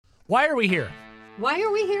Why are we here? Why are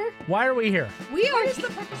we here? Why are we here? We are. What is the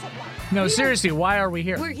purpose of life? No, seriously, why are we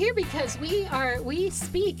here? We're here because we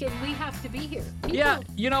speak and we have to be here. People, Yeah,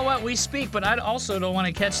 you know what? We speak, but I also don't want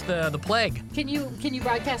to catch the plague. Can you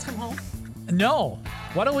broadcast from home? No.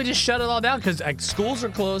 Why don't we just shut it all down? Because schools are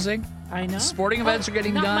closing. I know. Sporting events are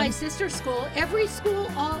getting not done. My sister's school. Every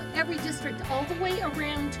district, all the way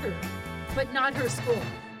around her, but not her school.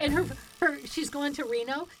 And she's going to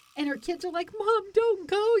Reno, and her kids are like, "Mom, don't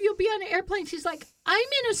go. You'll be on an airplane." She's like, "I'm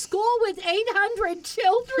in a school with 800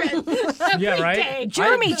 children every Yeah, right? day."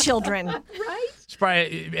 Jeremy children. Right? She's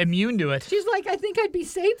probably immune to it. She's like, "I think I'd be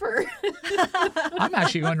safer." I'm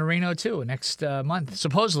actually going to Reno, too, next month.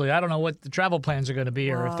 Supposedly, I don't know what the travel plans are going to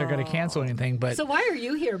be or if they're going to cancel anything, but So why are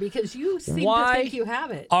you here? Because you seem to Why think you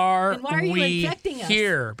have it. are and why are you we infecting us?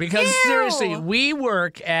 here? Because seriously, we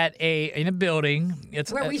work in a building.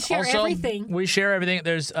 It's Where we share also, everything. We share everything.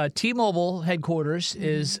 There's T-Mobile headquarters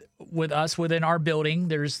is with us within our building.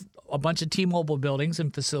 There's a bunch of T-Mobile buildings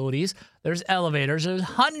and facilities. There's elevators. There's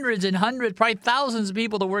hundreds and hundreds, probably thousands of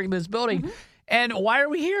people that work in this building. And why are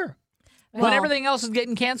we here when Well- everything else is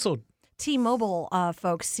getting canceled? T-Mobile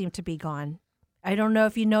folks seem to be gone. I don't know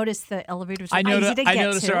if you noticed the elevators are I easy to get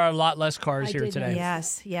noticed to. there are a lot less cars I here did today.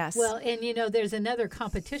 Yes, yes. Well, and there's another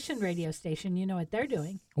competition radio station. You know what they're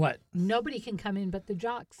doing? What? Nobody can come in but the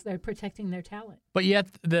jocks. They're protecting their talent. But yet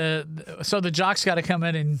so the jocks got to come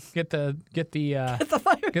in and get the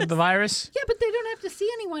virus. Yeah, but they don't have to see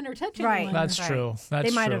anyone or touch Right. anyone. That's Right. true. That's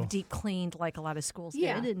they might true. have deep cleaned like a lot of schools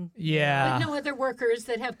Yeah. did. And Yeah. But no other workers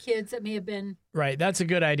that have kids that may have been. Right. That's a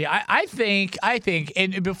good idea. I think,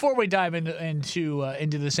 and before we dive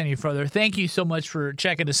into this any further, thank you so much for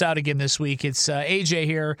checking us out again this week. It's AJ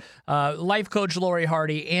here, life coach Lori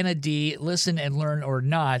Hardy, Anna D. Listen and learn or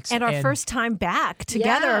not, and our first time back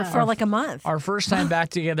together Yeah. for like a month. our first time back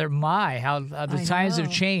together. How the I times have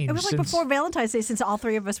know. changed. It was like since- before Valentine's Day since all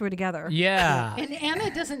three of us were together. Yeah. And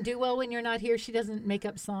Anna doesn't do well when you're not here. She doesn't make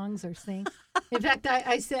up songs or sing. In fact,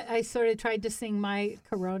 I sort of tried to sing my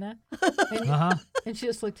Corona, and, and she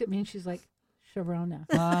just looked at me and she's like, Sharona.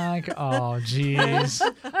 Oh, jeez.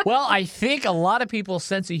 Well, I think a lot of people's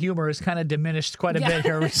sense of humor has kind of diminished quite a bit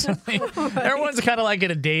here recently. Everyone's kind of like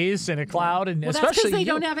in a daze and a cloud, and Well, that's especially because they you.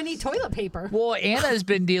 don't have any toilet paper. Well, Anna's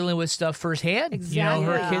been dealing with stuff firsthand. You know,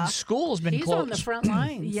 her Exactly. kid's school has been She's closed. on the front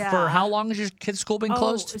lines. Yeah. For how long has your kid's school been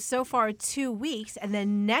closed? So far 2 weeks, and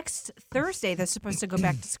then next Thursday they're supposed to go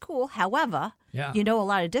back to school. However, Yeah. you know a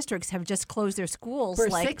lot of districts have just closed their schools For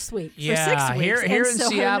like 6 weeks. for 6 weeks. Here And in so I don't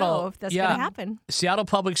Seattle, know if that's going to happen. Seattle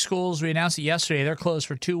Public Schools, we announced it yesterday. They're closed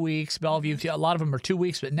for 2 weeks. Bellevue, a lot of them are 2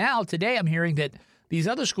 weeks. But now, today, I'm hearing that these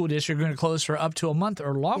other school districts are going to close for up to a month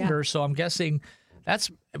or longer. So I'm guessing it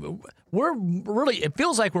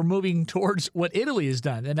feels like we're moving towards what Italy has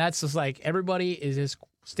done. And that's just like everybody is just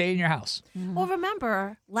stay in your house. Well,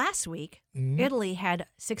 remember last week, Mm-hmm. Italy had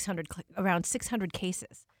around 600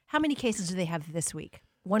 cases. How many cases do they have this week?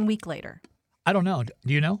 1 week later, I don't know.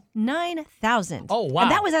 Do you know? 9,000. Oh, wow.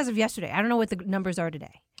 And that was as of yesterday. I don't know what the numbers are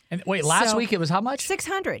today. And wait, last So- week it was how much?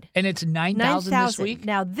 600. And it's 9,000 this week?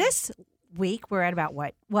 Now this week we're at about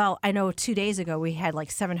what? Well, I know 2 days ago we had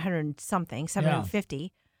like 700 something,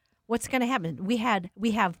 750. What's going to happen? We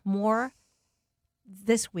have more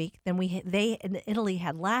this week than they in Italy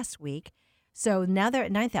had last week. So now they're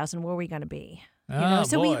at 9,000. Where are we going to be?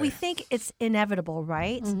 So boy. we think it's inevitable,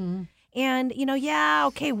 right? Mm-hmm. And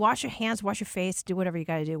okay, wash your hands, wash your face, do whatever you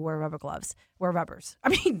got to do. Wear rubber gloves. Wear rubbers. I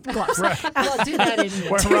mean gloves. Well, do that anyway.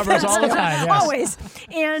 Wear rubbers all the time, yes. Always.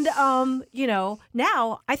 And,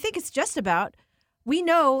 now I think it's just about, we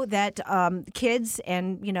know that kids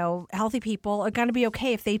and, healthy people are going to be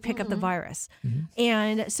okay if they pick up the virus.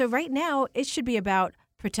 And so right now it should be about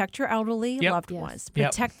protect your elderly Yep. loved Yes. ones,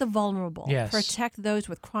 Yep. protect the vulnerable, Yes. protect those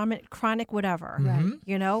with chronic whatever,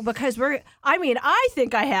 Mm-hmm. because I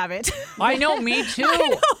think I have it. I know, me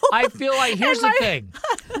too. I feel like here's the thing.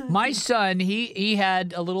 My son, he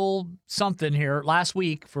had a little something here last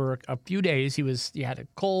week for a few days. He had a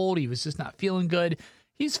cold. He was just not feeling good.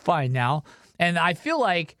 He's fine now, and I feel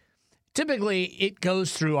like typically it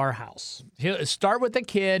goes through our house. He'll start with the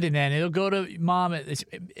kid, and then it'll go to mom.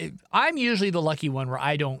 I'm usually the lucky one where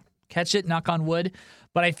I don't catch it, knock on wood.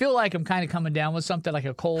 But I feel like I'm kind of coming down with something like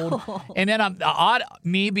a cold. And then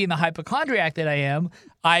me being the hypochondriac that I am,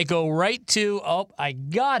 I go right to, I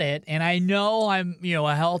got it. And I know I'm,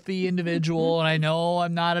 a healthy individual, and I know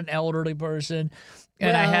I'm not an elderly person.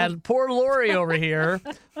 And I had poor Lori over here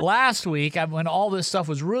last week when all this stuff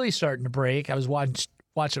was really starting to break. I was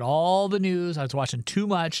watching all the news. I was watching too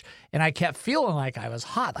much, and I kept feeling like I was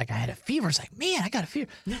hot, like I had a fever. It's like, man, I got a fever.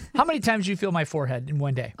 How many times do you feel my forehead in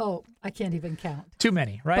one day? Oh, I can't even count. Too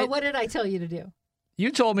many, right? But what did I tell you to do? You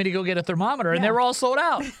told me to go get a thermometer, and they were all sold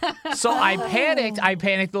out. So I panicked. I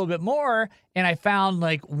panicked a little bit more, and I found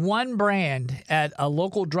like one brand at a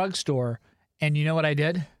local drugstore. And you know what I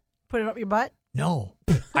did? Put it up your butt? No.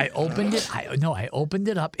 I opened it. I opened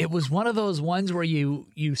it up. It was one of those ones where you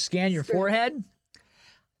scan your forehead.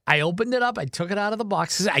 I opened it up. I took it out of the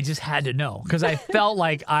box because I just had to know because I felt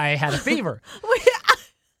like I had a fever.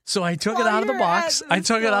 So I took it out of the box. I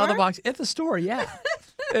took it out of the box at the store. Yeah.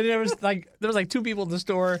 And there was like two people in the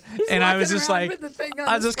store, and I was just like,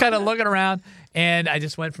 I was just kind of looking around, and I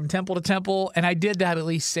just went from temple to temple, and I did that at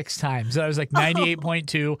least 6 times. I was like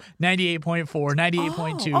 98.2, 98.4,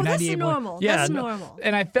 98.2, 98. That's normal. Yeah, that's normal.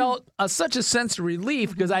 And I felt such a sense of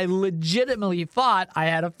relief because I legitimately thought I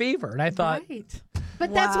had a fever, and I thought, right.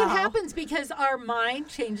 But that's what happens because our mind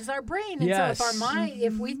changes our brain, and Yes. so if our mind,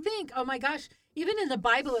 if we think, oh my gosh, even in the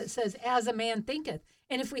Bible it says, "As a man thinketh,"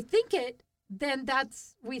 and if we think it, then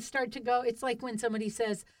we start to go. It's like when somebody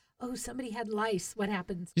says, "Oh, somebody had lice." What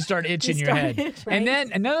happens? you start itching your head. Right? And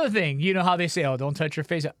then another thing, you know how they say, "Oh, don't touch your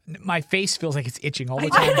face." My face feels like it's itching all the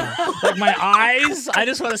time now. Like my eyes, I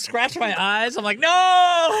just want to scratch my eyes. I'm like,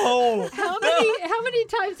 no. How many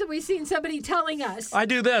times have we seen somebody telling us? I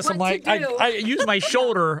do this. I'm what like, to do? I use my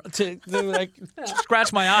shoulder to like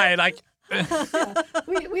scratch my eye, like.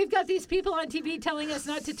 We've got these people on TV telling us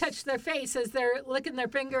not to touch their face as they're licking their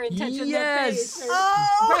finger and touching their face,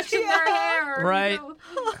 or brushing their hair. Right. You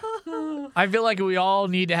know. I feel like we all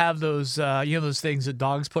need to have those, those things that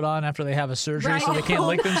dogs put on after they have a surgery so they can't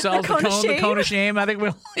lick themselves. The cone of shame. I think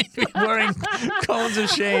we'll need to be wearing cones of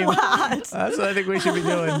shame. That's what I think we should be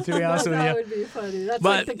doing, to be honest with you. That would be funny. That's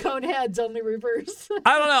like the cone heads, only reverse.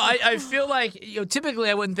 I don't know. I feel like, typically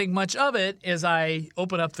I wouldn't think much of it as I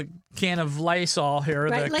open up the can of Lysol here,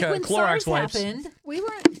 Right, the like when Clorox SARS wipes. happened, we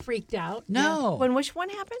weren't freaked out. No. When which one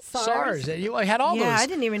happened? SARS. You had all Yeah, those. I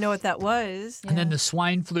didn't even know what that was. And then the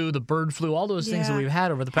swine flu, the bird flu, all those things that Yeah. we've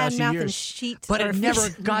had over the past Hand, few mouth, years. and sheet But it never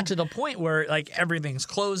orifice. got to the point where like everything's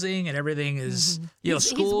closing and everything is, He's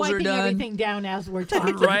schools are wiping done. everything down as we're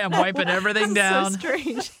talking. Right, I'm wiping everything down. So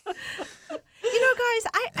strange. Guys,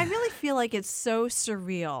 I really feel like it's so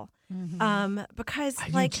surreal. Because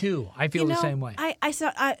I do too. I feel the same way. I saw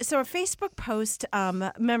a Facebook post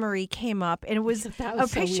memory came up, and it was That was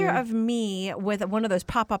a so picture weird. of me with one of those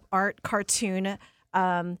pop-up art cartoon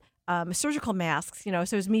surgical masks. So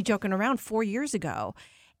it was me joking around 4 years ago.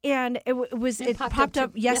 And it popped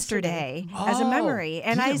up yesterday as a memory,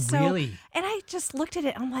 and did it really? and I just looked at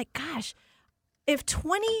it. I'm like, gosh, if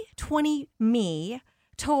 2020 me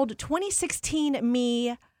told 2016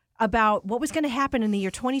 me about what was going to happen in the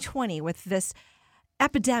year 2020 with this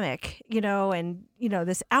epidemic, and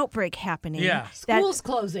this outbreak happening, Schools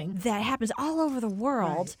closing. that happens all over the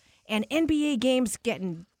world, and NBA games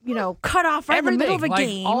getting cut off right in the middle of a like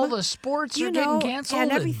game. all the sports are getting canceled.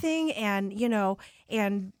 And everything, and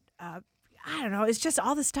I don't know. It's just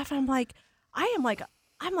all this stuff. And I'm like,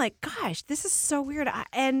 gosh, this is so weird.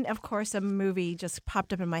 And of course, a movie just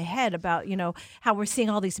popped up in my head about how we're seeing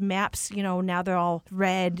all these maps. Now they're all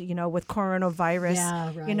red. With coronavirus.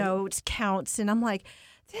 Yeah, right. It counts, and I'm like,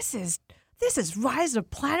 this is Rise of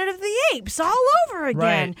Planet of the Apes all over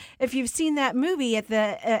again. Right. If you've seen that movie, at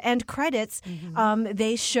the end credits,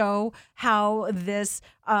 they show how this,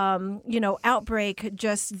 outbreak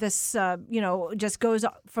just goes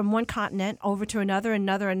from one continent over to another. And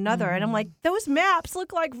I'm like, those maps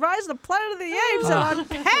look like Rise of the Planet of the Apes, and I'm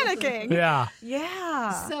panicking. Yeah.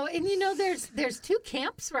 Yeah. So, and there's 2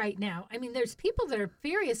 camps right now. I mean, there's people that are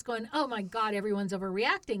furious going, oh my God, everyone's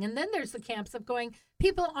overreacting. And then there's the camps of going,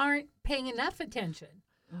 people aren't paying enough attention.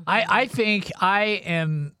 I think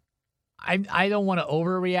I don't want to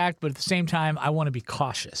overreact, but at the same time, I want to be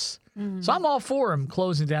cautious. So I'm all for them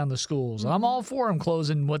closing down the schools. I'm all for them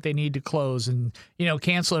closing what they need to close and,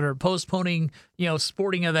 canceling or postponing,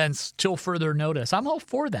 sporting events till further notice. I'm all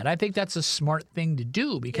for that. I think that's a smart thing to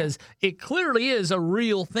do because it clearly is a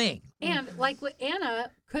real thing. And like what Anna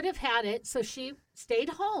could have had it, so she stayed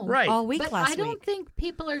home. Right. All week But last I don't week. think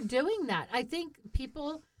people are doing that. I think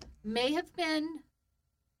people may have been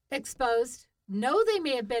exposed, know they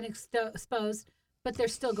may have been exposed, but they're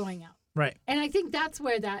still going out. Right. And I think that's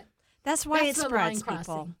where That's why That's it the line spreads, people.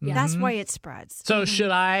 crossing. Mm-hmm. Yeah. That's why it spreads. So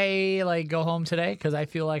should I go home today because I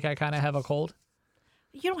feel like I kind of have a cold?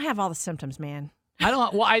 You don't have all the symptoms, man. I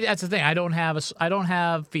don't. Well, that's the thing. I don't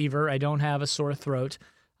have fever. I don't have a sore throat.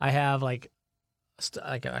 I have like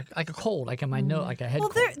like a cold, like in my nose, like a head Well,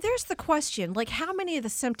 cold. there's the question. Like, how many of the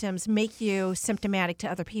symptoms make you symptomatic to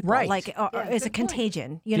other people? Right. Like, or is good it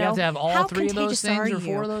contagion? Do you have to have all how 3 of those contagious things are or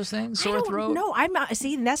 4 you? of those things? I Sore don't throat? know. I'm not.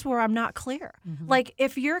 See, and that's where I'm not clear. Like,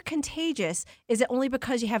 if you're contagious, is it only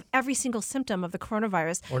because you have every single symptom of the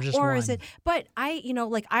coronavirus, Or just is one? it? But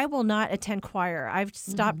like I will not attend choir. I've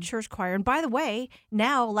stopped church choir. And by the way,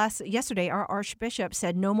 yesterday, our archbishop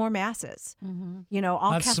said no more masses.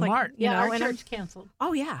 All That's Catholic. smart. Yeah, our and I'm- church canceled.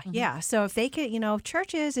 Oh yeah, yeah. So if they could,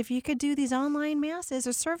 churches, if you could do these online masses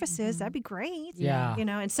or services, that'd be great. Yeah.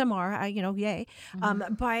 And some are, yay.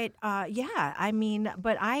 But yeah, I mean,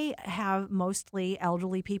 but I have mostly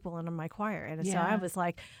elderly people in my choir, and so I Yeah. was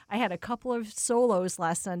like, I had a couple of solos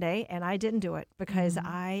last Sunday, and I didn't do it because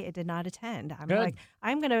I did not attend. I'm Good. like,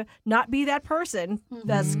 I'm gonna not be that person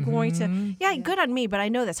that's going to. Yeah, good on me, but I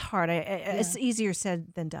know that's hard. It's easier said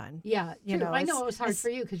than done. Yeah, You true. know, I know it's- it was hard it's- for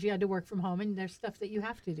you because you had to work from home, and there's stuff that you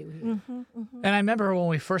have to do here. And I remember when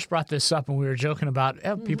we first brought this up and we were joking about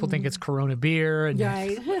people think it's Corona beer and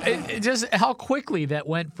Right. it just how quickly that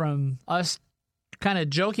went from us kind of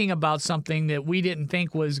joking about something that we didn't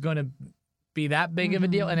think was going to be that big of a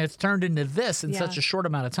deal, and it's turned into this in Yeah. such a short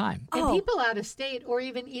amount of time. And Oh. people out of state or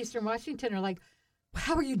even Eastern Washington are like,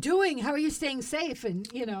 "How are you doing? How are you staying safe?" And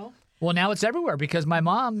Well, now it's everywhere because my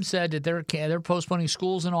mom said that they're postponing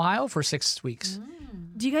schools in Ohio for 6 weeks.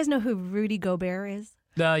 Do you guys know who Rudy Gobert is?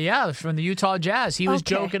 Yeah, from the Utah Jazz. He was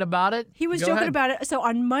Okay. joking about it. He was Go joking ahead. about it. So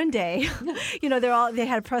on Monday, they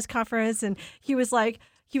had a press conference, and he was like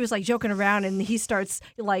joking around, and he starts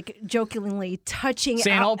like jokingly touching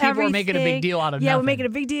Saying out all people are making a big everything. deal out of Yeah, we're nothing. making a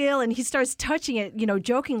big deal, and he starts touching it,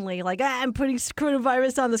 jokingly, like I'm putting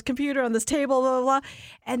coronavirus on this computer, on this table, blah blah blah.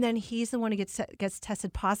 And then he's the one who gets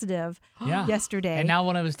tested positive Yeah. yesterday. And now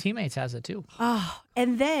one of his teammates has it too. Oh,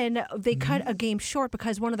 and then they cut Mm-hmm. a game short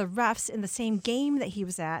because one of the refs in the same game that he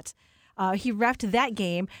was at, he refed that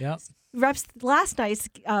game. Yep. Refs last night's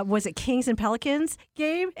was it Kings and Pelicans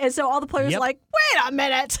game, and so all the players Yep. were like, "Wait a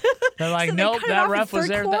minute!" They're like, So they nope, cut it that off in ref was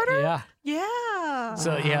third there. quarter? Yeah. Yeah.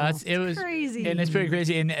 So yeah, it was crazy. and it's pretty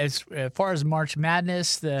crazy. And as far as March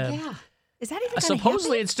Madness, yeah, Is that even gonna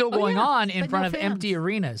supposedly happen? it's still Oh, going yeah, on in but front no of fans. empty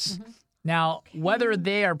arenas. Now, whether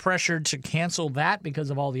they are pressured to cancel that because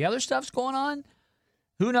of all the other stuff's going on,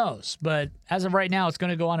 who knows? But as of right now, it's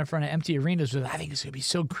going to go on in front of empty arenas. I think it's going to be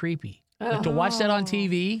so creepy. Like to watch that on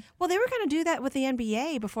TV. Well, they were going to do that with the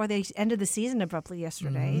NBA before they ended the season abruptly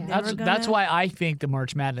yesterday. They were That's gonna- why I think the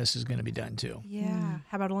March Madness is going to be done too. Yeah.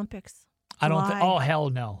 How about Olympics? I don't think. July. Oh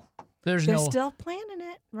hell no. There's They're no. still planning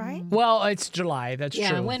it, right? Well, it's July. That's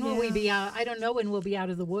yeah. true. When will we be out? I don't know when we'll be out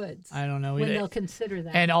of the woods. I don't know. when either. they'll consider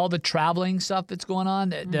that. And all the traveling stuff that's going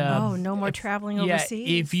on. Oh, no more traveling overseas.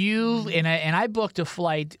 Yeah, if you and I booked a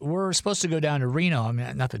flight. We're supposed to go down to Reno. I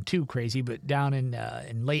mean, nothing too crazy, but down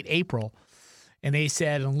in late April, and they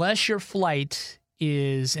said unless your flight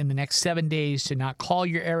is in the next 7 days to not call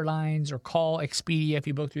your airlines or call Expedia if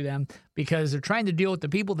you book through them because they're trying to deal with the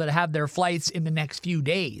people that have their flights in the next few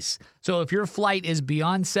days. So if your flight is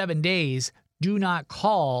beyond 7 days, do not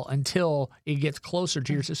call until it gets closer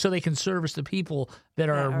to your so they can service the people that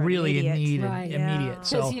are are really in immediate. need Right. and immediate. Yeah.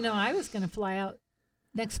 So Because I was going to fly out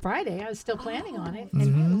next Friday. I was still planning on it. Mm-hmm.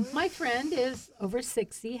 And my friend is over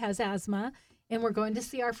 60, has asthma, and we're going to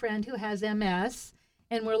see our friend who has MS.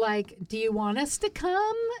 And we're like, "Do you want us to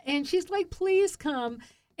come?" And she's like, "Please come."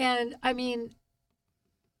 And I mean,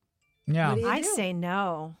 yeah. What do you I'd do? say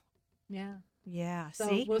no. yeah. Yeah, So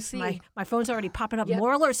see? we'll see. My phone's already popping up Yep.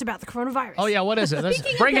 more alerts about the coronavirus. Oh yeah, what is it? That's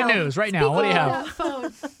Speaking of breaking that- news right now. What do you Speaking have?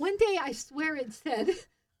 of that phone, one day I swear it said,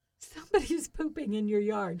 "Somebody's pooping in your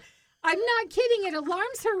yard." I'm not kidding. It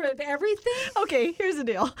alarms her with everything. Okay, here's the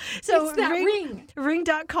deal. So It's that Ring.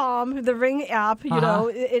 Ring.com, the Ring app, Uh-huh.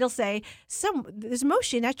 it'll say there's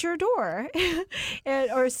motion at your door,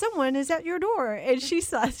 or someone is at your door, and she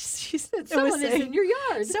said it was Someone is saying, in your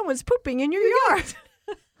yard. someone's pooping in your yard.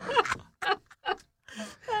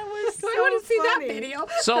 That was I want to see funny. that video.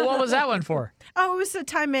 So what was that one for? Oh, it was a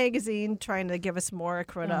Time magazine trying to give us more a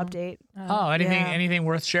Corona update. Oh, anything yeah. anything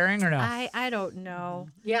worth sharing or no? I don't know.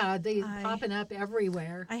 Yeah, they popping up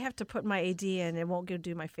everywhere. I have to put my ID in. It won't go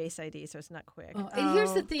do my Face ID, so it's not quick. Oh, and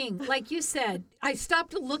here's the thing, like you said, I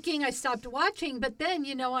stopped looking, I stopped watching, but then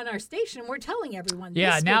on our station we're telling everyone.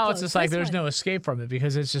 Yeah, this now will it's close, just like this there's one. no escape from it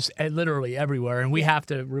because it's just literally everywhere, and we have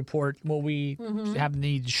to report what we have the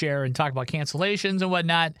need to share and talk about cancellations and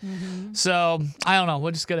whatnot. So I don't know.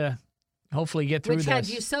 We're just gonna hopefully get through Which this. had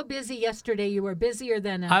you so busy yesterday, you were busier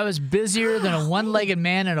than I was busier than a one-legged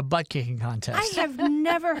man in a butt kicking contest. I have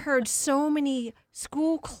never heard so many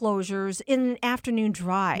school closures in an afternoon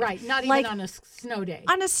drive. Right, not Like, even on a snow day.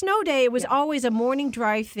 on a snow day, it was always a morning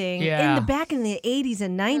drive thing. Yeah. Back in the 80s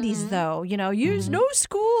and 90s, though, there's no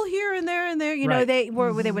school here and there and there. Right. They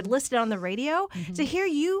would list it on the radio. So here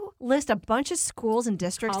you list a bunch of schools and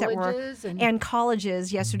districts Colleges that were and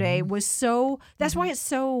colleges yesterday was so. That's why it's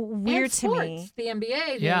so weird and to sports, me. The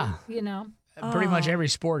NBA, Yeah. Pretty much every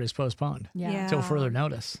sport is postponed Yeah. until further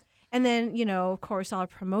notice. And then, of course, all our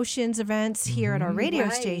promotions events here at our radio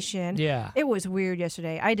Right. station. Yeah. It was weird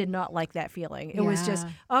yesterday. I did not like that feeling. It was just,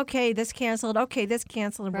 okay, this canceled. Okay, this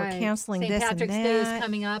canceled. And we're canceling St. this Patrick's and Day that. is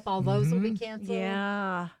coming up. All those will be canceled.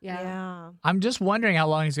 Yeah. Yeah. I'm just wondering how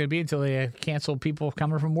long it's going to be until they cancel people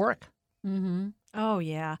coming from work. Mm-hmm. Oh,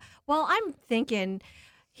 yeah. Well, I'm thinking,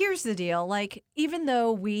 here's the deal. Like, even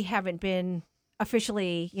though we haven't been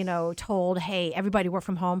officially, told, hey, everybody work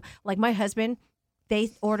from home, like my husband, they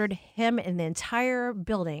ordered him and the entire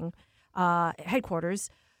building, headquarters,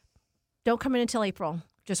 don't come in until April.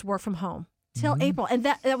 Just work from home till April. And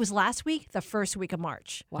that was last week, the first week of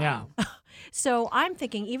March. Wow. Yeah. So I'm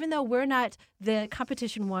thinking, even though we're not the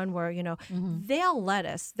competition one where,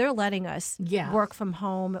 they're letting us Yeah. work from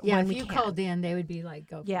home Yeah, when if we you can. called in, they would be like,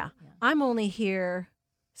 go. for Yeah. it. I'm only here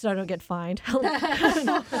so I don't get fined.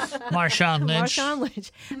 Marshawn Lynch. Marshawn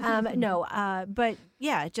Lynch. No, but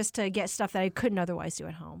yeah, just to get stuff that I couldn't otherwise do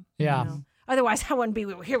at home. Yeah. Otherwise, I wouldn't be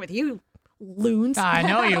here with you, loons. I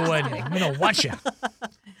know you would. I'm going to watch you.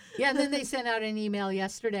 Yeah, and then they sent out an email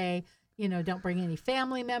yesterday, don't bring any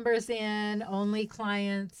family members in, only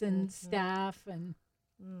clients and staff. And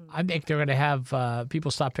I think they're going to have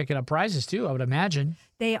people stop picking up prizes too, I would imagine.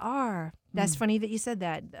 They are. That's funny that you said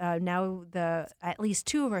that. Now, at least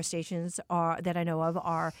 2 of our stations that I know of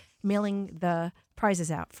are mailing the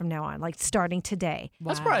prizes out from now on, like starting today.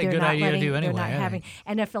 That's probably a They're good not idea to do anyway. They're not I having, think.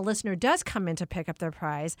 and if a listener does come in to pick up their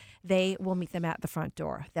prize, they will meet them at the front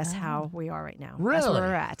door. That's how we are right now. That's Really? where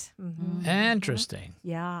we're at. Mhm. Interesting.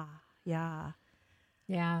 Yeah, yeah.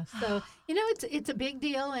 yeah, so, it's a big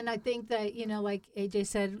deal. And I think that, like AJ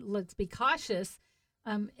said, let's be cautious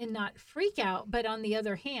and not freak out. But on the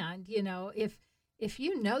other hand, if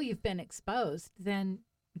you've been exposed, then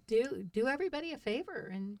do everybody a favor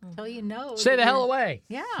and tell no. Stay that the hell you're- away.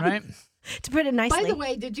 Yeah. Right? To put it nicely. By the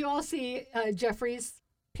way, did you all see Jeffrey's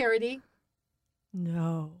parody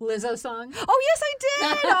no. Lizzo song? Oh yes, I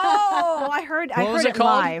did. Oh, I heard. What was heard it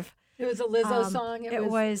called? live. It was a Lizzo song. It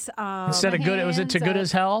was. Instead of good, was it too good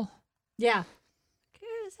as hell? Yeah.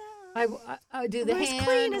 Good as hell. I do the It was hand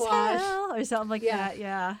clean as wash. hell, or something like Yeah. that.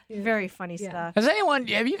 Yeah. Yeah. Very funny Yeah. stuff.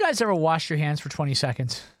 Have you guys ever washed your hands for 20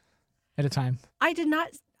 seconds at a time? I did not.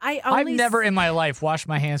 I've never in my life washed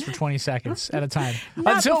my hands for 20 seconds at a time.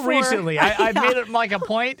 Not Until before. recently. I've made it like a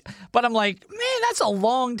point, but I'm like, man, that's a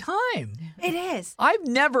long time. It is. I've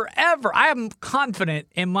never, ever, I am confident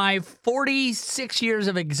in my 46 years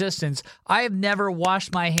of existence, I have never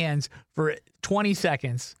washed my hands for 20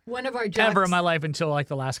 seconds One of our jocks, ever in my life until like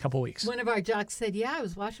the last couple weeks. One of our jocks said, "Yeah, I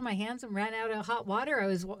was washing my hands and ran out of hot water. I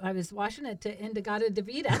was washing it to Indigata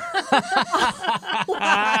Davida."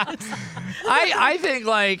 I think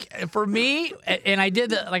like for me, and I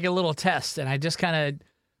did like a little test, and I just kind of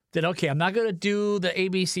did, okay, I'm not going to do the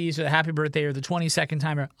ABCs or the happy birthday or the 20-second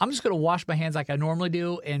timer. I'm just going to wash my hands like I normally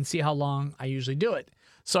do and see how long I usually do it.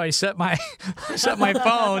 So I set my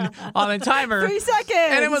phone on the timer. 3 seconds.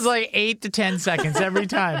 And it was like 8 to 10 seconds every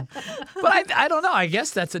time. But I don't know. I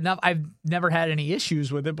guess that's enough. I've never had any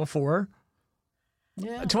issues with it before.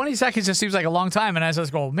 Yeah. 20 seconds just seems like a long time. And I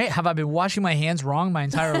just go, man, have I been washing my hands wrong my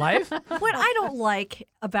entire life? What I don't like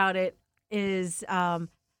about it is,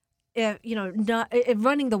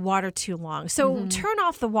 running the water too long. So turn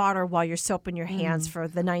off the water while you're soaping your hands for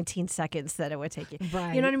the 19 seconds that it would take you.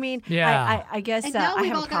 Right. You know what I mean? Yeah. I guess And now I we've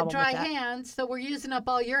have all a got problem dry with that. hands, so we're using up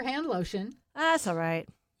all your hand lotion. That's all right.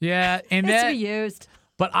 Yeah. And It's to then, be used.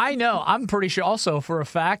 but I'm pretty sure also for a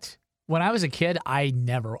fact, when I was a kid, I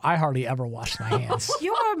hardly ever washed my hands.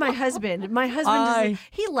 You are my husband. My husband,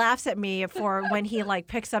 he laughs at me for when he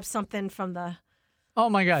picks up something from the Oh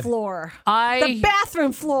my God. floor. The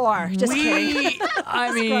bathroom floor. Just kidding.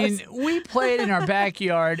 We played in our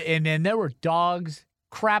backyard, and then there were dogs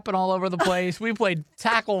crapping all over the place. We played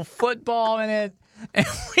tackle football in it, and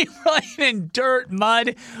we played in dirt,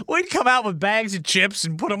 mud. We'd come out with bags of chips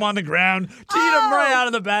and put them on the ground, eat them right out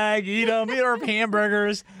of the bag, eat our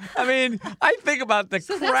hamburgers. I mean, I think about the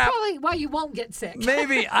So crap. that's probably why you won't get sick.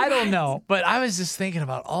 Maybe, I don't know. But I was just thinking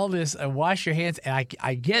about all this. Wash your hands. And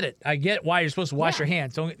I get it. I get why you're supposed to wash your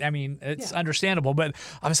hands. It's understandable. But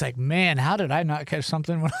I was like, man, how did I not catch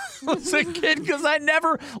something when I was a kid? Because I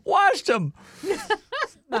never washed them.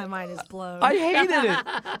 My mind is blown. I hated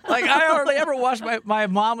it. Like, I hardly ever wash my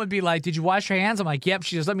mom would be like, "Did you wash your hands?" I'm like, "Yep."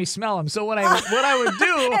 She goes, "Let me smell them." So what I would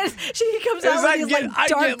do And she comes out with these like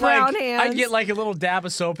dark brown hands. I'd get like a little dab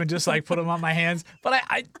of soap and just like put them on my hands. But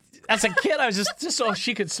I as a kid, I was just so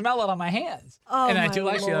she could smell it on my hands. Oh, and my I do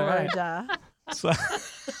like Lord. all right. So,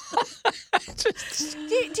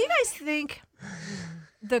 Do you guys think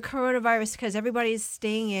the coronavirus, because everybody's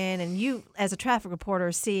staying in, and you, as a traffic reporter,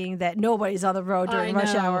 are seeing that nobody's on the road during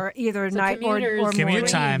rush hour, either So night or morning. commute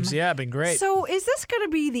times, yeah, been great. So is this going to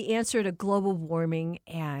be the answer to global warming?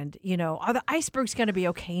 And, are the icebergs going to be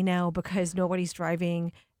okay now because nobody's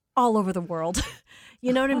driving all over the world?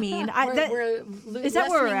 You know what I mean? Is that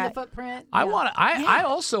where we're at? The footprint? I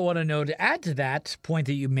also want to know, to add to that point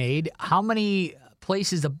that you made, how many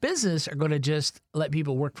places of business are going to just let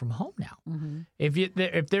people work from home now? Mm-hmm.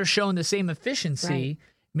 If they're showing the same efficiency, Right.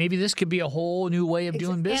 maybe this could be a whole new way of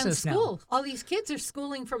doing business and school. now. All these kids are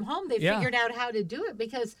schooling from home. They figured out how to do it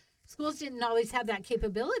because schools didn't always have that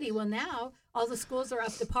capability. Well, now all the schools are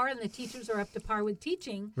up to par and the teachers are up to par with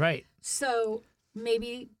teaching. Right. So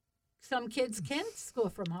maybe some kids can school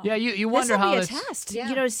from home. Yeah, you wonder this will how be a this. test,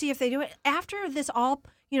 Yeah. to see if they do it after this all,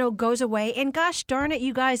 goes away. And gosh darn it,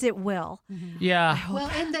 you guys, it will. Yeah. Well,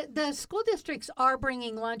 and the school districts are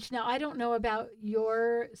bringing lunch now. I don't know about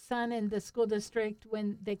your son and the school district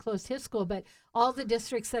when they closed his school, but all the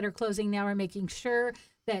districts that are closing now are making sure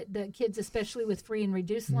that the kids, especially with free and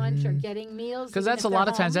reduced lunch, are getting meals. Because even that's if a lot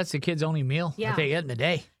they're of times home. that's the kids' only meal Yeah. that they get in the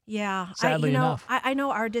day. Yeah, Sadly enough. I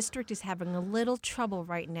know our district is having a little trouble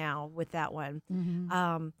right now with that one.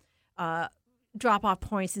 Drop-off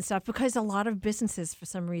points and stuff, because a lot of businesses, for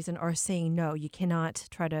some reason, are saying no. You cannot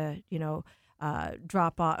try to,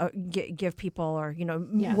 drop off, give people, or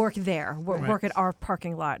work there, work at our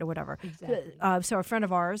parking lot or whatever. Exactly. So a friend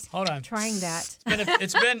of ours, Hold on. trying that.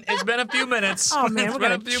 It's been a few minutes. Oh man, It's we're been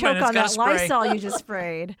gonna a few choke minutes. on Gotta that spray. Lysol you just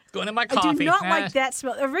sprayed. Going in my I coffee. do not Ah. like that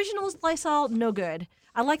smell. Original Lysol, no good.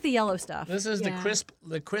 I like the yellow stuff. This is Yeah.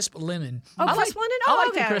 the crisp linen. Oh, I crisp like, linen? I Oh, like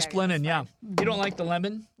okay, the crisp okay, linen. Yeah. You don't like the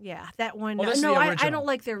lemon? Yeah, that one. Oh, this is no, the I original. don't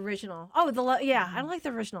like the original. Oh, I don't like the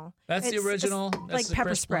original. That's the It's original. That's like the pepper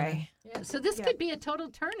crisp linen. spray. Yeah, so this could be a total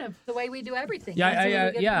turn of the way we do everything. Yeah, That's a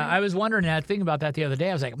really good point. I was wondering that thing about that the other day.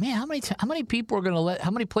 I was like, man, how many people are going to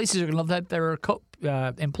how many places are going to let their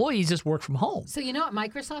employees just work from home, So you know what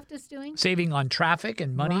Microsoft is doing? saving on traffic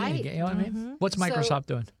and money? Right. You know what I mean? What's So- Microsoft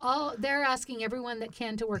doing? They're asking everyone that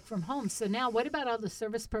can to work from home. So now what about all the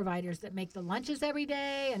service providers that make the lunches every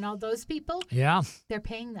day and all those people? Yeah. They're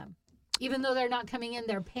paying them. Even though they're not coming in,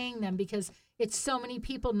 they're paying them because it's so many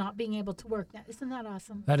people not being able to work. Now, isn't that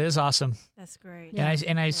awesome? That is awesome. That's great. Yeah.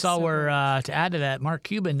 And I saw so where, to add to that, Mark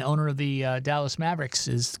Cuban, owner of the Dallas Mavericks,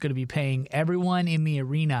 is going to be paying everyone in the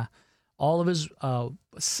arena, all of his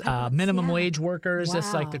minimum wage workers,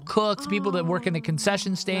 just like the Wow. cooks, people that work in the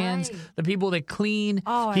concession stands, right. the people that clean.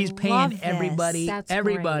 Oh, I He's love paying this. everybody, That's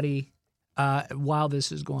everybody while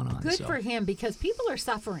this is going on. Good so. for him because people are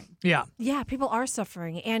suffering. Yeah. Yeah, people are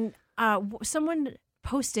suffering. And someone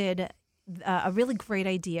posted a really great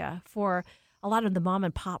idea for a lot of the mom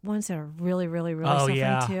and pop ones that are really, really, really suffering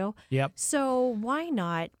yeah. too. Yep. So why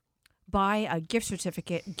not buy a gift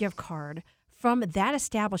card from that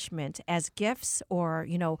establishment as gifts, or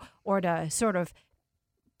to sort of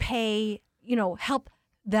pay, help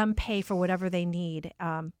them pay for whatever they need.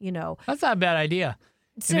 That's not a bad idea.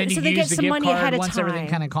 So, and then you so can they use get the some gift money card ahead of once time. everything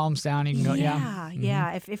kind of calms down. You can go, yeah.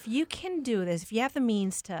 Yeah. If you can do this, if you have the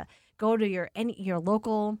means to go to your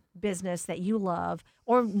local business that you love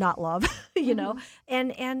or not love,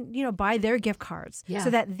 and buy their gift cards Yeah. so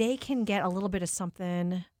that they can get a little bit of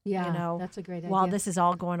something. Yeah, that's a great idea. While this is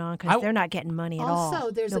all going on, because they're not getting money at all. Also,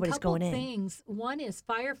 there's Nobody's a couple going in. things. One is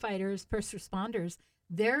firefighters, first responders.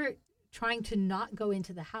 They're trying to not go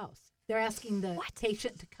into the house. They're asking the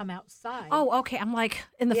patient to come outside. Oh, okay. I'm like,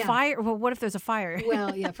 in the Yeah. fire. Well, what if there's a fire?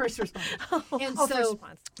 Well, yeah, first responders. And first so,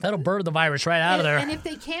 response. That'll bird the virus right out of there. and if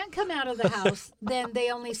they can't come out of the house, then they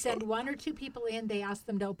only send one or two people in. They ask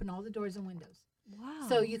them to open all the doors and windows. Wow.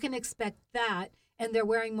 So you can expect that. And they're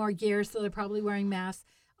wearing more gear, so they're probably wearing masks.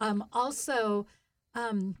 Also,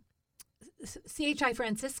 CHI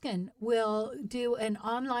Franciscan will do an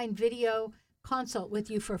online video consult with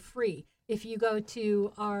you for free. If you go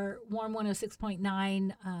to our Warm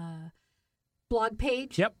 106.9 blog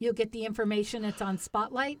page, Yep. you'll get the information. It's on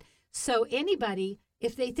Spotlight. So anybody,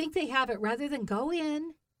 if they think they have it, rather than go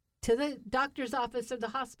in to the doctor's office or the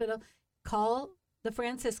hospital, call the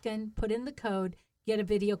Franciscan, put in the code, get a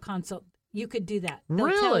video consult. You could do that. They'll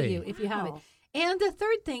tell Really? you if you have it. Wow. And the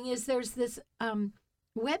third thing is there's this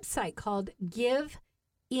website called Give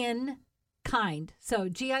in Kind. So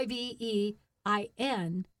GIVE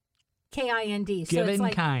Kind. So Give it's in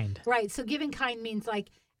like, kind. right. So give in kind means like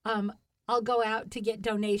I'll go out to get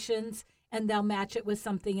donations and they'll match it with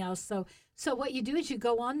something else. So what you do is you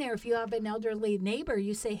go on there. If you have an elderly neighbor,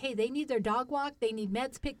 you say, hey, they need their dog walk, they need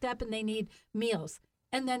meds picked up, and they need meals.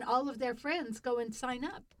 And then all of their friends go and sign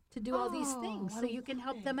up to do all these things so you can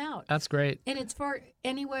help them out. That's great. And it's for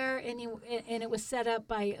anywhere, and it was set up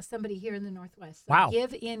by somebody here in the Northwest. So Wow.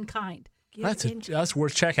 Give in kind. That's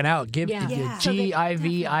worth checking out. Give Yeah.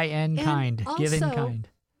 Givin kind. And Give in also, kind.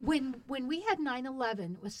 When we had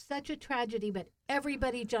 9/11, it was such a tragedy, but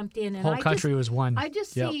everybody jumped in. And Whole country was one. I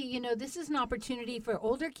just Yep. see, this is an opportunity for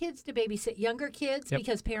older kids to babysit younger kids Yep.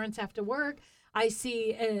 because parents have to work. I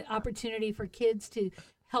see an opportunity for kids to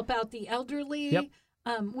help out the elderly Yep.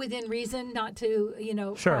 within reason, not to,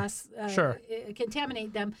 Sure.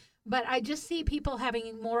 contaminate them. But I just see people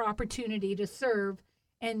having more opportunity to serve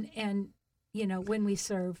and when we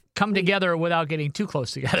serve. Come together without getting too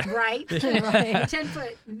close together. Right? Right. 10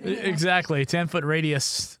 foot. Exactly. 10-foot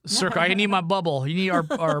radius circle. I need my bubble. You need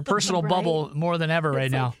our personal Right. bubble more than ever right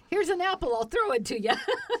It's now. like, here's an apple. I'll throw it to you.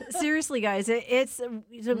 Seriously, guys,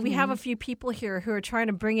 we have a few people here who are trying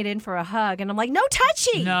to bring it in for a hug, and I'm like, no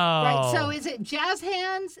touchy. No. Right. So is it jazz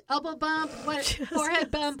hands, elbow bump,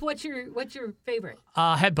 forehead bump? What's your favorite?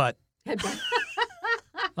 Headbutt. Head bump.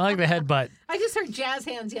 I like the headbutt. I just heard jazz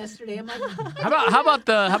hands yesterday. I'm like, How about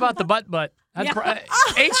the butt? That's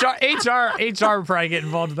HR would probably get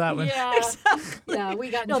involved with that one. yeah, yeah. We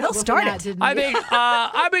got in trouble they'll start for that, it. didn't we? I think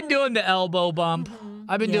I've been doing the elbow bump.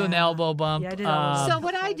 I've been doing the Yeah. elbow bump. Yeah, I did all So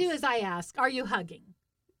what I do is I ask, "Are you hugging?"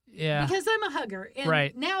 Yeah. Because I'm a hugger, and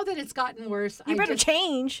Right. now that it's gotten worse, You I better just,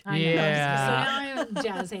 change. I know. Yeah. So now I'm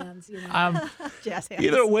jazz hands. Jazz hands.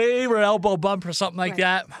 Either wave or elbow bump or something like Right.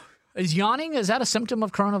 that. Is yawning, is that a symptom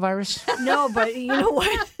of coronavirus? No, but you know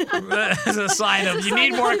what? That's a sign of you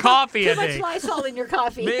need more coffee, I Too much think. Lysol in your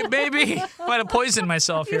coffee. Maybe. Might have poisoned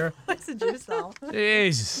myself here. What's the juice out?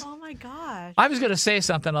 Jesus. Oh my gosh. I was going to say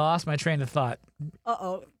something. I lost my train of thought.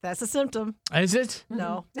 Uh-oh, that's a symptom. Is it?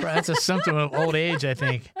 No, That's a symptom of old age, I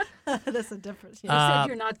think. that's a difference. You said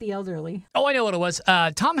you're not the elderly. Oh, I know what it was.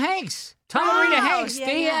 Tom Hanks. Tom and Rita Hanks. yeah,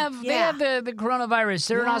 they yeah, have the coronavirus.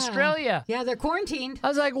 They're in Yeah. Australia. Yeah, they're quarantined. I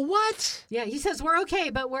was like, what? Yeah, he says we're okay,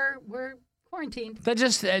 but we're quarantined. That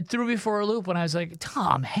just threw me for a loop when I was like,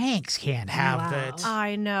 Tom Hanks can't have Wow. that.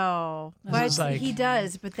 I know, This is but like- he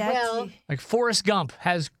does. But that's Well- Like Forrest Gump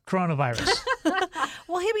has coronavirus.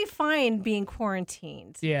 well, he'll be fine being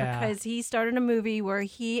quarantined. Yeah. because he started a movie where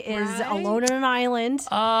he is Right. alone on an island.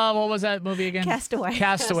 What was that movie again? Castaway.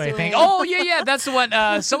 Castaway thing. Castaway. Oh, yeah, that's the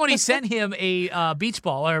one. Somebody sent him a beach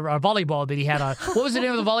ball or a volleyball that he had. What was the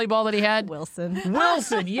name of the volleyball that he had? Wilson.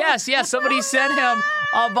 Wilson. Yes. Somebody sent him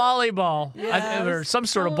a volleyball or some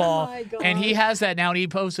sort of ball. my God. And he has that now. And he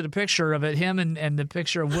posted a picture of it, him and the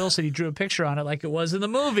picture of Wilson. He drew a picture on it like it was in the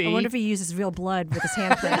movie. I wonder if he uses real blood with his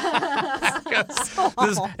handprint.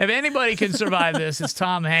 If anybody can survive this, it's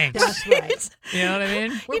Tom Hanks. That's right. You know what I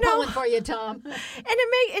mean? We're pulling for you, Tom. And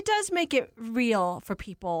it does make it real for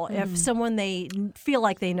people if someone they feel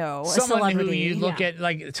like they know, a Someone who celebrity, you look Yeah. at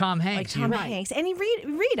like Tom like Hanks. Tom you- Hanks, and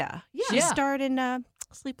Rita. She Yeah. starred in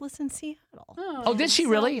Sleepless in Seattle. Oh, did she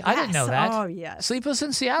really? I didn't know Yes. that. Oh yes. Sleepless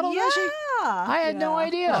in Seattle, yeah. was she? I had no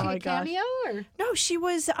idea. Oh my gosh. Cameo or? No, she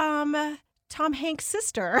was Tom Hanks'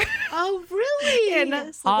 sister. Oh, really? in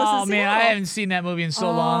Sleepless Oh in man, I Seattle. haven't seen that movie in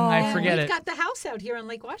so long. I And forget we've it. got the house out here on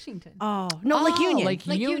Lake Washington. Oh no, Lake Union. Lake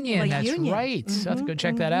Lake Union. Union. Lake That's Union. right. So I have to go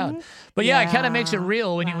check that out. But yeah, it kind of makes it Yeah.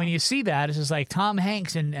 real when you see that. It's just like Tom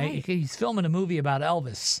Hanks and he's filming a movie about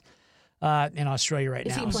Elvis in Australia right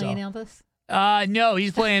Is now. he playing so. Elvis? No,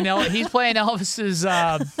 he's playing Elvis's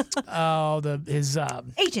his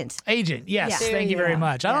Agent. agent. Yes, Yeah. thank you very Yeah.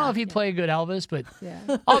 much. I don't know if he'd play a good Elvis, but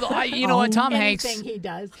although you know what, Tom Hanks, Anything he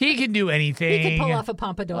does. he can do anything. He could pull off a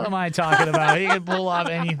pompadour. What am I talking about? He can pull off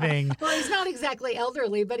anything. Well, he's not exactly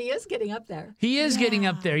elderly, but he is getting up there. He is getting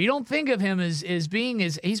up there. You don't think of him as being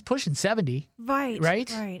he's pushing 70. Right. Right?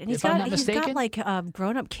 Right. And If I'm not he's got mistaken? like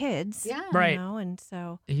grown up kids. Yeah. Right. You know, and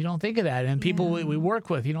so You don't think of that, and people we work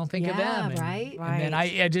with, you don't think of Yeah, them. And, right. And then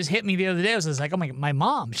it just hit me the other day. I was like, oh my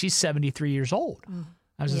mom, she's 73 years old.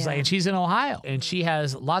 I was just like, and she's in Ohio, and she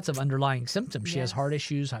has lots of underlying symptoms. She has Yes. heart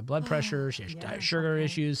issues, high blood pressure, she has sugar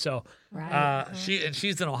issues. So Right.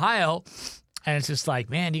 she's in Ohio, and it's just like,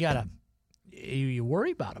 man, you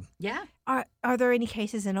worry about them. Yeah. are there any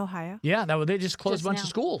cases in Ohio? Yeah, they just closed Just a bunch now. of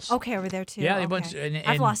schools. Okay, over there too. Yeah, okay. a bunch, and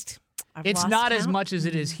I've lost it's not as count. much as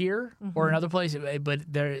it is here or in other places, but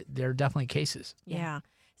there are definitely cases. Yeah.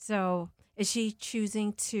 So Is she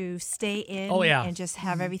choosing to stay in Oh, yeah. and just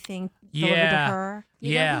have everything delivered to Yeah. her?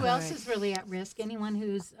 You Yeah. know who else is really at risk? Anyone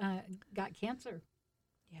who's got cancer,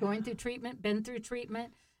 going through treatment, been through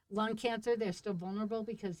treatment. Lung cancer, they're still vulnerable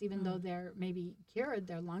because even though they're maybe cured,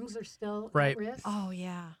 their lungs are still Right. at risk. Oh,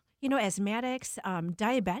 yeah. You know, asthmatics,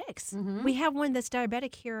 diabetics. Mhm. We have one that's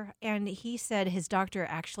diabetic here, and he said his doctor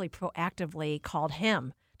actually proactively called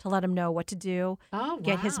him to let him know what to do, Oh,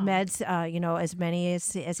 get his wow. meds, you know, as many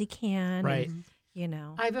as he can. Right. And, you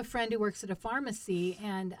know. I have a friend who works at a pharmacy,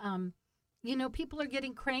 and you know, people are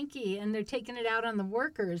getting cranky and they're taking it out on the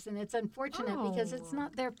workers, and it's unfortunate because it's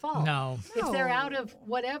not their fault. No. If they're out of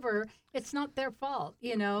whatever, it's not their fault,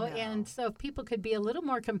 you know. And so if people could be a little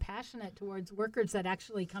more compassionate towards workers that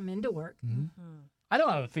actually come into work. I don't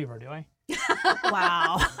have a fever, do I?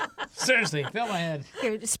 Wow. Seriously, feel my head.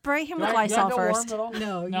 Here, spray him with Do I Lysol go first. warm at all?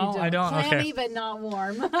 No, you No, don't. I don't? Okay. Clammy, but not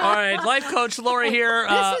warm. All right, life coach Lori here.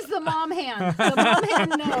 This is the mom hand. The mom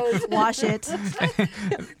hand knows. Wash it.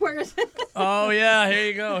 Where's Oh yeah, here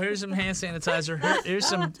you go. Here's some hand sanitizer. Here's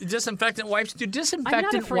some disinfectant wipes. Do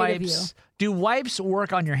disinfectant afraid of wipes? Do wipes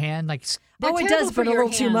work on your hand? Like Oh, it does, but a little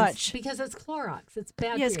too much. because it's Clorox. It's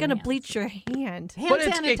bad. Yeah, it's going to bleach your hand. Hand But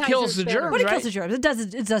it sanitizer's kills the better. germs. But it Right. kills the germs.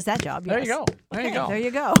 It does that job. there Yes. you go. There you go. There you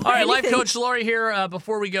go. All right, life Anything. coach Lori here.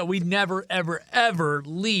 Before we go, we never, ever, ever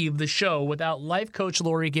leave the show without life coach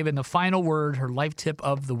Lori giving the final word, her life tip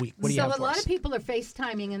of the week. What do you So have a for lot us? of people are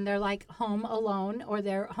FaceTiming and they're like home alone or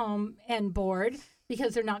they're home and bored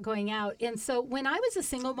because they're not going out. And so when I was a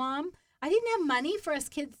single mom, I didn't have money for us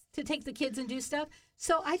kids to take the kids and do stuff.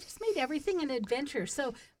 So I just made everything an adventure.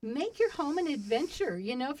 So make your home an adventure.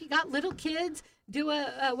 You know, if you got little kids, do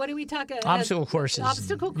a what do we talk? Obstacle courses.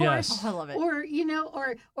 Obstacle Yes. course. Oh, I love it. Or you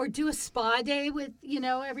know, or do a spa day with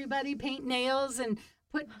everybody, paint nails and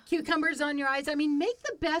put cucumbers on your eyes. I mean, make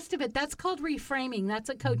the best of it. That's called reframing. That's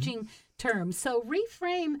a coaching term. So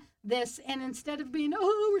reframe this, and instead of being,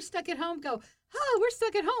 we're stuck at home, go, we're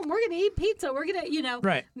stuck at home. We're going to eat pizza. We're going to,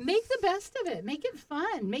 Right. make the best of it. Make it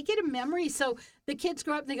fun. Make it a memory. So the kids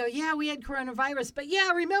grow up and they go, yeah, we had coronavirus, but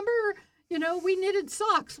yeah, remember, we knitted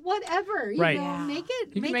socks, whatever. Right. You know, Yeah. make it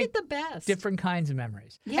You can make make it the best. Different kinds of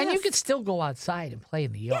memories. And you Yes. could still go outside and play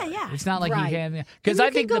in the yard. yeah. It's not like Right. you can. And Because you I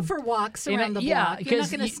think can go the, for walks you know, around the yeah, block. You're not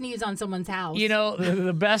 'cause going to you- sneeze on someone's house.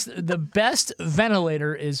 the best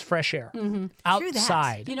ventilator is fresh air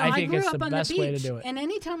outside. You know, I think grew it's up the on best the beach, way to do it. and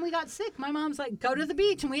anytime we got sick, my mom's like, "Go to the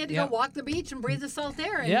beach," and we had to Yeah. go walk the beach and breathe the salt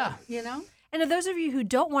air. And, Yeah. And if those of you who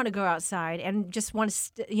don't want to go outside and just want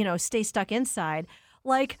to, stay stuck inside,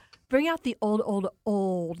 like bring out the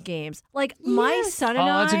old games. Like my Yes. son and Oh,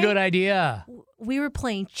 that's a I, good idea. we were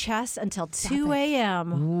playing chess until 2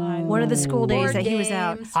 a.m. One of the school days Board that he was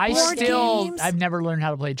out. games. Board games. I've never learned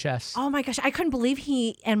how to play chess. Oh my gosh, I couldn't believe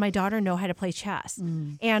he and my daughter know how to play chess.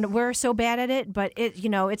 And we're so bad at it, but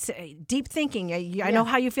it's deep thinking. I know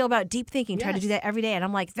how you feel about deep thinking. Try to do Yes. that every day. And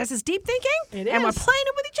I'm like, this is deep thinking? It And we're is. playing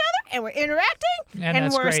it with each other and we're interacting And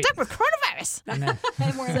that's we're great. stuck with coronavirus. And then-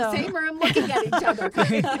 And we're in the same room looking at each other.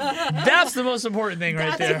 that's the most important thing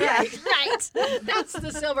right there. Right. That's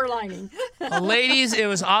the silver lining. Ladies, it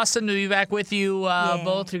was awesome to be back with you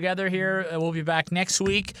both together here. We'll be back next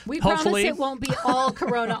week. We hopefully. promise it won't be all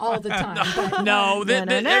Corona all the time. but- No,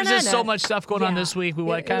 there's just no. so much stuff going on Yeah. this week. We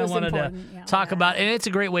It kind of was wanted to important, yeah. talk about, and it's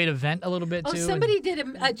a great way to vent a little bit Oh, too. somebody did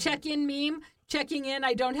a check-in meme. Checking in,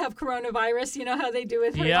 I don't have coronavirus. You know how they do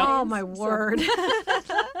with Yep. hurricanes? Oh my word.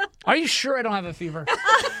 Are you sure I don't have a fever?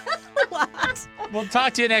 We'll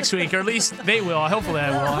talk to you next week, or at least they will. Hopefully I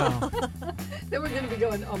will. I don't know. Then we're going to be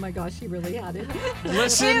going, oh my gosh, he really had it.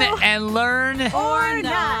 Listen and learn. Or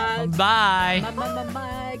not. Bye.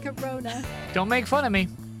 My corona. Don't make fun of me.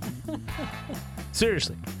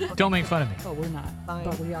 Seriously, don't make fun of me. Oh, we're not.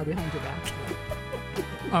 But we are behind your back.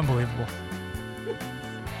 Unbelievable.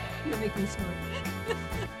 You make me snort.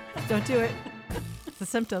 Don't do it. It's a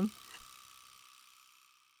symptom.